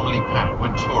street normally packed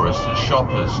with tourists and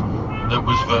shoppers that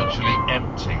was virtually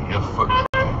empty of foot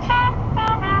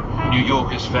traffic. New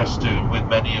York is festooned with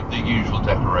many of the usual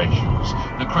decorations.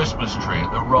 The Christmas tree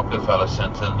at the Rockefeller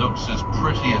Center looks as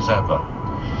pretty as ever.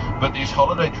 But these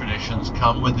holiday traditions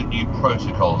come with the new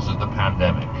protocols of the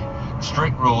pandemic.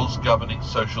 Strict rules governing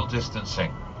social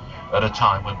distancing at a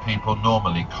time when people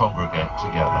normally congregate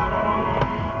together.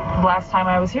 The last time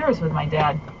I was here was with my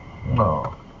dad.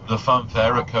 Oh. The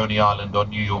funfair at Coney Island on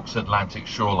New York's Atlantic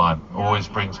shoreline always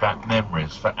brings back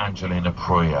memories for Angelina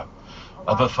Pruia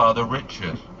of her father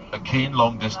Richard, a keen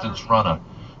long-distance runner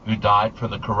who died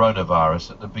from the coronavirus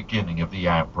at the beginning of the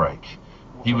outbreak.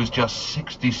 He was just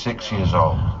 66 years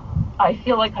old. I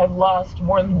feel like I've lost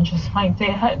more than just my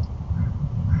dad.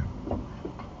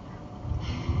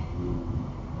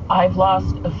 I've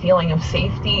lost a feeling of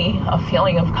safety, a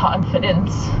feeling of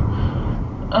confidence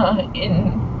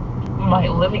in my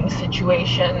living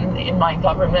situation, in my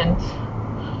government,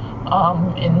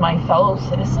 in my fellow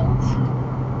citizens.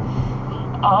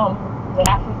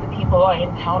 Half of the people I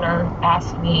encounter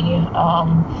ask me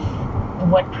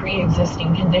what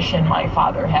pre-existing condition my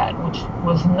father had, which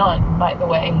was none, by the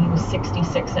way. He was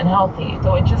 66 and healthy.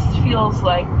 So it just feels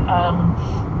like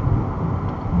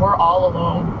we're all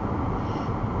alone.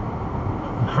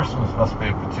 Christmas must be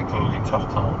a particularly tough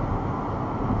time.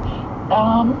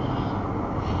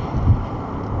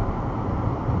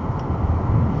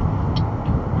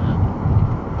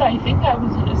 I think I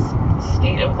was in a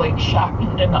state of shock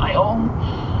and denial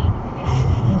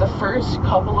the first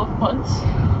couple of months.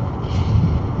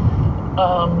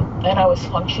 And I was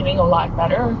functioning a lot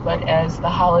better, but as the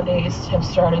holidays have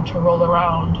started to roll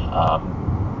around,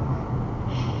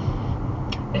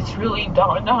 it's really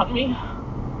dawned on me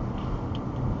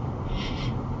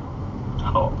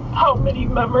how many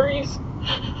memories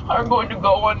are going to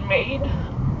go unmade.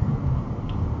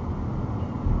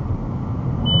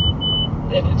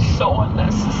 That it's so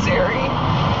unnecessary.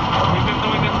 We've been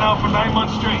doing this now for 9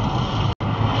 months straight.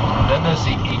 Then there's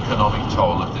the economic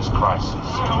toll of this crisis.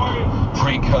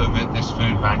 Pre-COVID, this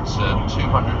food bank served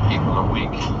 200 people a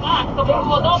week.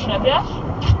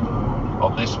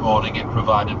 On this morning, it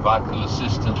provided vital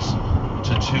assistance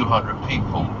to 200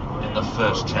 people in the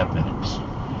first 10 minutes.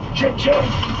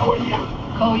 How are you?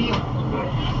 How are you?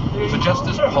 For just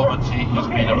as poverty has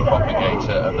been a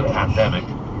propagator of the pandemic,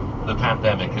 the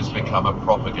pandemic has become a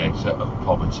propagator of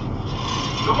poverty.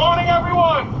 Good morning,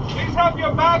 everyone. Please have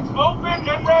your bags open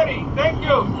and ready. Thank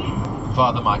you.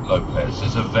 Father Mike Lopez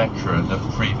is a veteran of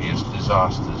previous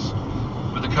disasters,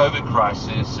 but the COVID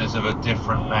crisis is of a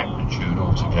different magnitude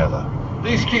altogether.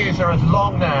 These queues are as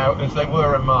long now as they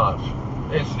were in March.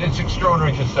 It's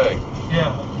extraordinary to see.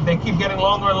 Yeah, they keep getting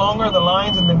longer and longer, the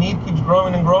lines, and the need keeps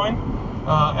growing and growing.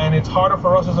 And it's harder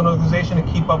for us as an organization to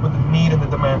keep up with the need and the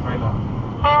demand right now.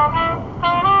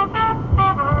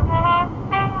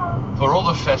 For all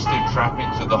the festive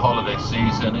trappings of the holiday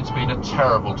season, it's been a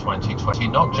terrible 2020,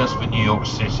 not just for New York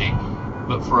City,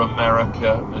 but for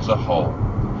America as a whole.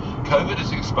 COVID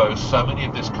has exposed so many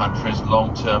of this country's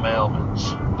long-term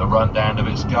ailments, the rundown of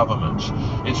its government,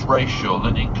 its racial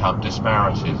and income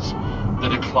disparities, the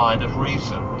decline of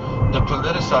reason, the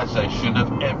politicization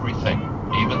of everything,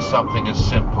 even something as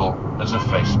simple as a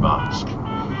face mask.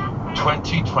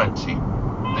 2020,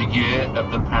 the year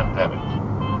of the pandemic,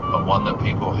 and one that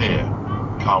people here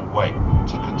can't wait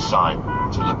to consign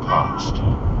to the past.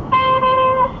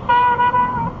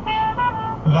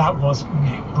 That was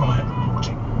Nick Bryant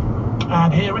reporting.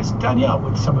 And here is Danielle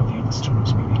with some of the other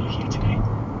stories we've been looking at today.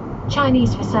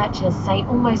 Chinese researchers say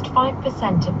almost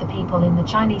 5% of the people in the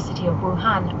Chinese city of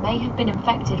Wuhan may have been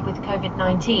infected with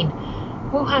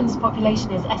COVID-19. Wuhan's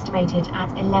population is estimated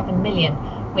at 11 million,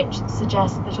 which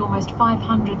suggests that almost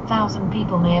 500,000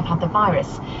 people may have had the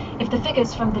virus. If the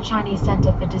figures from the Chinese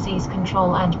Center for Disease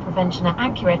Control and Prevention are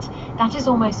accurate, that is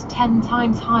almost 10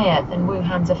 times higher than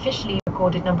Wuhan's officially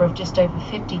recorded number of just over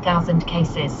 50,000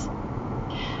 cases.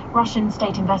 Russian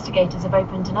state investigators have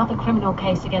opened another criminal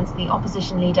case against the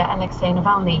opposition leader Alexei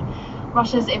Navalny.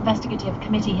 Russia's investigative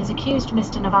committee has accused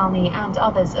Mr. Navalny and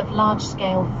others of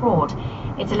large-scale fraud.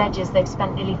 It alleges they've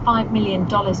spent nearly $5 million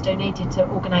donated to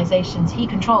organizations he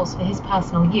controls for his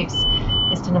personal use.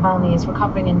 Mr. Navalny is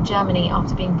recovering in Germany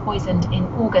after being poisoned in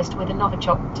August with a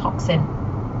Novichok toxin.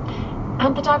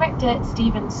 And the director,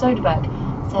 Steven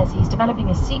Soderbergh, says he's developing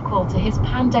a sequel to his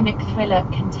pandemic thriller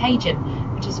Contagion,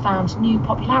 which has found new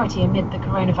popularity amid the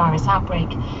coronavirus outbreak.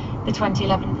 The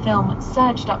 2011 film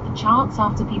surged up the charts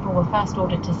after people were first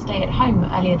ordered to stay at home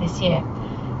earlier this year.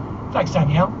 Thanks,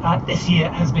 Danielle. This year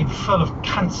has been full of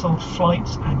cancelled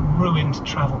flights and ruined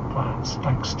travel plans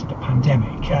thanks to the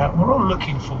pandemic. We're all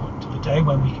looking forward to the day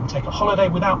when we can take a holiday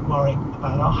without worrying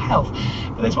about our health.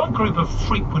 But there's one group of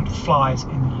frequent flyers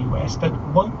in the US that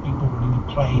won't be boarding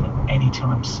a plane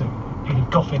anytime soon. Peter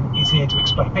Goffin is here to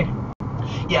explain. Peter.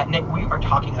 Yeah, Nick, we are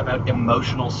talking about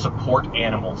emotional support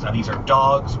animals. Now, these are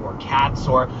dogs or cats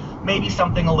or maybe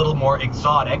something a little more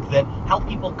exotic that help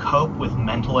people cope with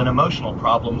mental and emotional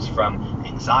problems, from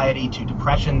anxiety to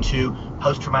depression to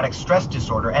post-traumatic stress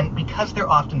disorder. And because they're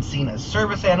often seen as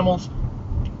service animals,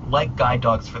 like guide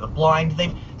dogs for the blind,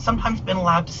 they've sometimes been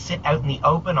allowed to sit out in the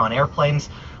open on airplanes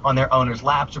on their owners'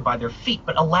 laps or by their feet.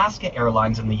 But Alaska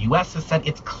Airlines in the US has said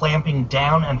it's clamping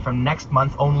down, and from next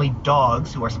month only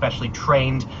dogs who are specially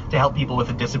trained to help people with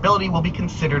a disability will be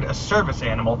considered a service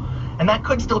animal. And that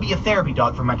could still be a therapy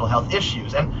dog for mental health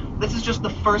issues. And this is just the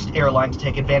first airline to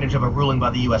take advantage of a ruling by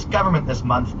the US government this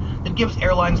month that gives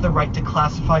airlines the right to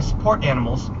classify support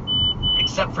animals,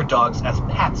 except for dogs, as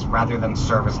pets rather than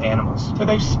service animals. So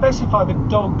they've specified that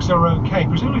dogs are okay.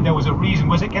 Presumably there was a reason.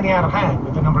 Was it getting out of hand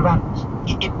with the number of animals?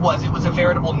 It was a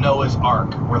veritable Noah's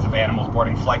Ark worth of animals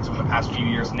boarding flights over the past few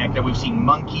years, Nick. Now, we've seen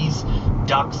monkeys,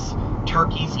 ducks,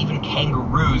 turkeys, even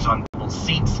kangaroos on people's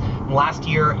seats. Last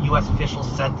year, U.S.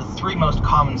 officials said the three most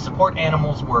common support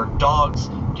animals were dogs,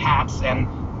 cats, and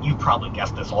you probably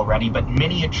guessed this already, but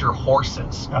miniature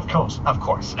horses. Of course.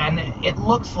 And it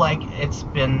looks like it's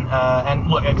been,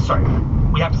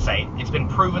 we have to say, it's been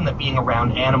proven that being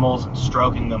around animals and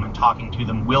stroking them and talking to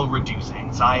them will reduce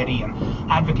anxiety, and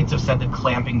advocates have said that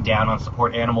clamping down on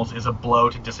support animals is a blow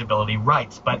to disability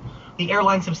rights. But the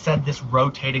airlines have said this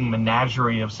rotating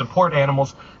menagerie of support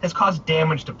animals has caused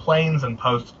damage to planes and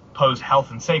posed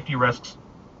health and safety risks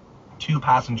to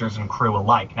passengers and crew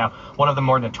alike. Now, one of the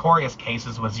more notorious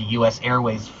cases was a U.S.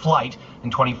 Airways flight. In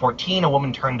 2014, a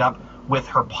woman turned up with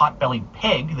her pot-bellied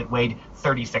pig that weighed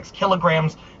 36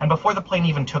 kilograms, and before the plane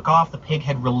even took off, the pig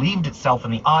had relieved itself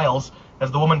in the aisles.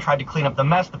 As the woman tried to clean up the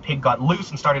mess, the pig got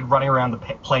loose and started running around the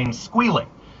plane squealing.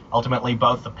 Ultimately,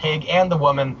 both the pig and the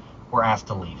woman were asked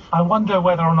to leave. I wonder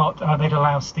whether or not they'd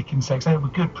allow stick insects. They're a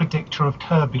good predictor of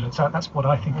turbulence. That's what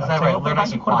I think. Is that right? They're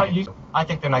nice and quiet. I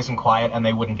think they're nice and quiet, and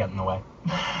they wouldn't get in the way.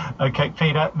 Okay,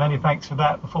 Peter, many thanks for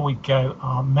that. Before we go,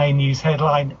 our main news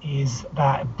headline is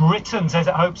that Britain says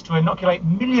it hopes to inoculate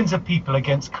millions of people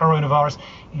against coronavirus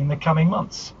in the coming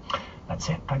months. That's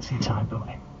it. Thanks for your time.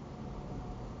 Bye-bye.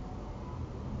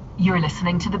 You're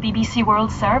listening to the BBC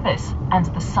World Service and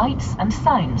the sights and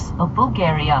sounds of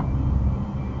Bulgaria.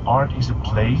 Art is a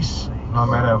place, no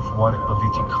matter what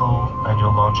political,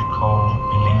 ideological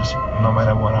beliefs, no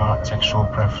matter what our sexual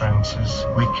preferences,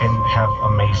 we can have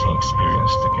amazing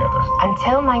experience together.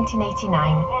 Until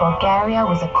 1989, Bulgaria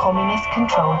was a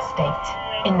communist-controlled state.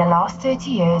 In the last 30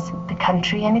 years, the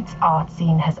country and its art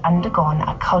scene has undergone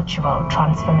a cultural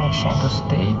transformation. The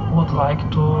state would like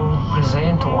to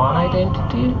present one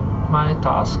identity. My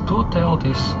task to tell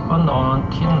these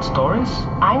unknown hidden stories.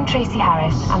 I'm Tracy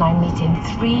Harris, and I'm meeting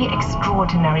 3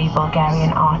 extraordinary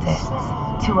Bulgarian artists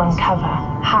to uncover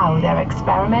how their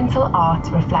experimental art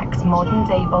reflects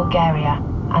modern-day Bulgaria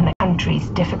and the country's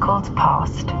difficult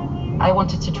past. I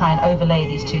wanted to try and overlay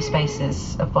these 2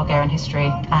 spaces of Bulgarian history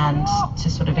and to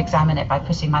sort of examine it by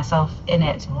putting myself in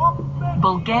it.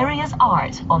 Bulgaria's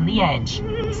Art on the Edge,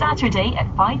 Saturday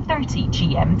at 5:30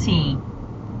 GMT.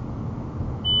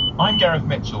 I'm Gareth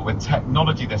Mitchell with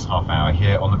Technology this half hour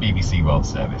here on the BBC World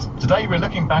Service. Today we're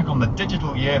looking back on the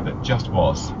digital year that just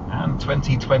was, and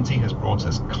 2020 has brought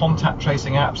us contact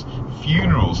tracing apps,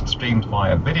 funerals streamed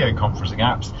via video conferencing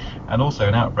apps, and also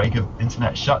an outbreak of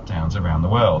internet shutdowns around the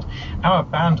world. Our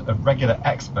band of regular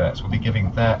experts will be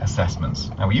giving their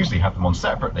assessments, and we usually have them on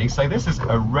separately, so this is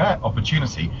a rare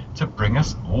opportunity to bring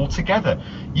us all together.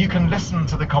 You can listen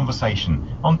to the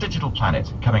conversation on Digital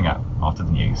Planet coming up after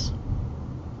the news.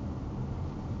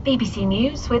 BBC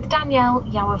News with Danielle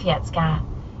Yałowiecka.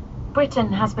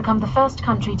 Britain has become the first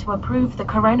country to approve the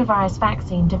coronavirus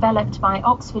vaccine developed by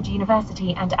Oxford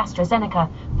University and AstraZeneca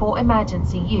for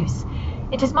emergency use.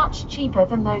 It is much cheaper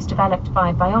than those developed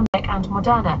by BioNTech and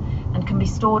Moderna and can be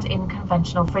stored in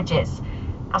conventional fridges.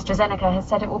 AstraZeneca has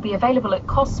said it will be available at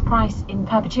cost price in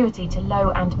perpetuity to low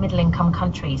and middle income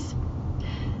countries.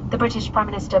 The British Prime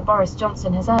Minister Boris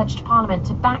Johnson has urged Parliament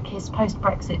to back his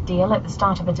post-Brexit deal at the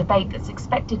start of a debate that's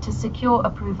expected to secure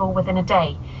approval within a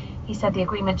day. He said the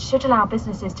agreement should allow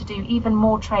businesses to do even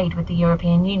more trade with the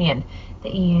European Union.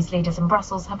 The EU's leaders in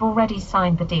Brussels have already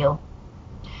signed the deal.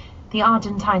 The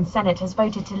Argentine Senate has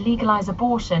voted to legalise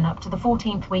abortion up to the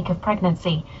 14th week of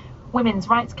pregnancy. Women's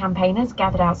rights campaigners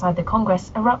gathered outside the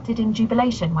Congress erupted in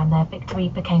jubilation when their victory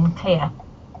became clear.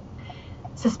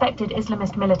 Suspected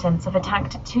Islamist militants have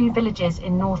attacked 2 villages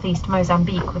in northeast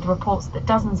Mozambique with reports that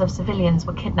dozens of civilians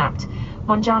were kidnapped.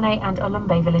 Monjane and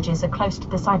Olumbe villages are close to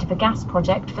the site of a gas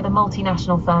project for the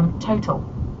multinational firm Total.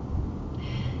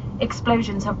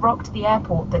 Explosions have rocked the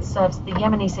airport that serves the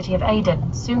Yemeni city of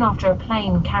Aden soon after a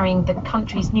plane carrying the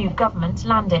country's new government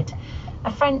landed.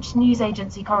 A French news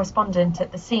agency correspondent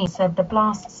at the scene said the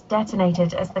blasts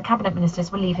detonated as the cabinet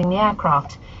ministers were leaving the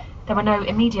aircraft. There were no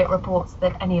immediate reports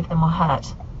that any of them were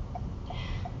hurt.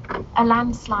 A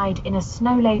landslide in a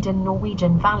snow-laden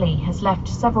Norwegian valley has left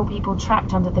several people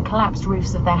trapped under the collapsed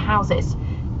roofs of their houses.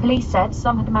 Police said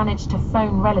some had managed to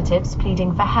phone relatives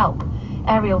pleading for help.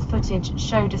 Aerial footage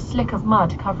showed a slick of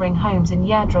mud covering homes in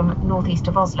Gjerdrum, northeast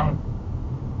of Oslo.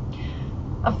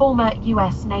 A former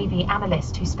US Navy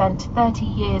analyst who spent 30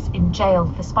 years in jail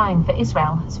for spying for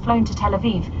Israel has flown to Tel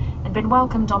Aviv and been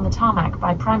welcomed on the tarmac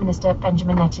by Prime Minister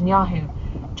Benjamin Netanyahu.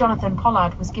 Jonathan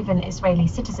Pollard was given Israeli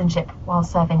citizenship while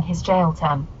serving his jail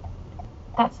term.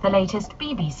 That's the latest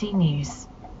BBC News.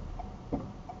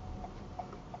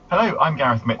 Hello, I'm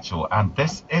Gareth Mitchell and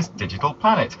this is Digital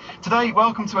Planet. Today,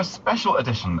 welcome to a special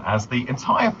edition as the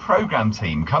entire programme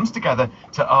team comes together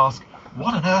to ask,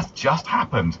 what on earth just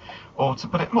happened? Or to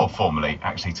put it more formally,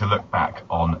 actually to look back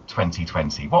on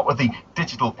 2020. What were the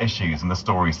digital issues and the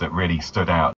stories that really stood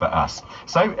out for us?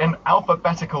 So in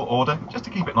alphabetical order, just to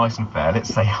keep it nice and fair,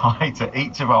 let's say hi to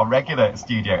each of our regular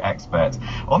studio experts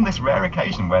on this rare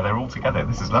occasion where they're all together.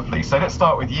 This is lovely. So let's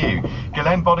start with you.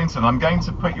 Ghislaine Boddington, I'm going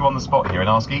to put you on the spot here and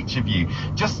ask each of you,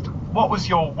 just what was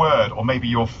your word or maybe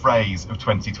your phrase of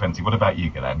 2020? What about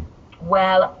you, Ghislaine?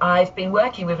 Well, I've been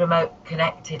working with remote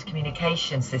connected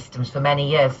communication systems for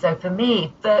many years. So for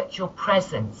me, virtual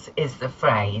presence is the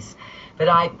phrase that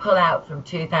I pull out from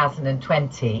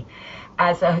 2020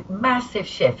 as a massive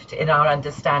shift in our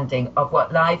understanding of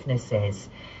what liveness is.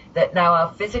 That now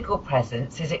our physical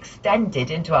presence is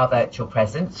extended into our virtual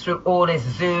presence through all this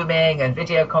Zooming and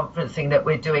video conferencing that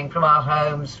we're doing from our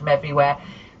homes, from everywhere,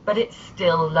 but it's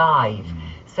still live.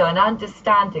 So an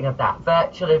understanding of that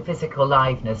virtual and physical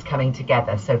liveness coming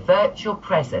together. So virtual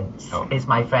presence is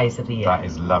my phrase of the year. That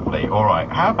is lovely. All right.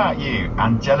 How about you?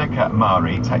 Angelica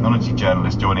Mari, technology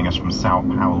journalist joining us from Sao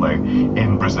Paulo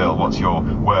in Brazil. What's your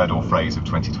word or phrase of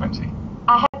 2020?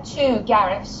 I have 2,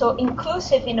 Gareth. So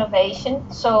inclusive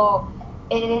innovation. So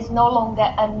it is no longer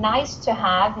a nice to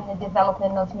have in the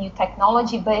development of new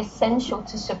technology, but essential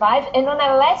to survive. And on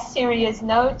a less serious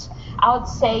note, I would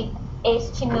say,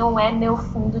 este não é meu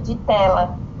fundo de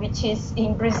tela, which is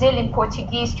in Brazilian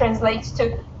Portuguese translates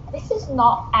to, this is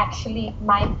not actually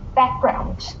my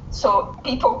background. So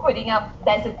people putting up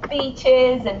desert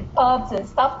beaches and pubs and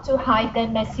stuff to hide their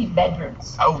messy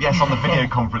bedrooms. Oh yes, on the video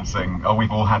conferencing,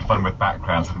 we've all had fun with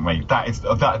backgrounds, haven't we?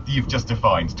 That you've just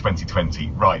defined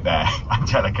 2020 right there,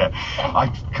 Angelica. I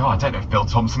don't know if Bill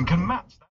Thompson can match that.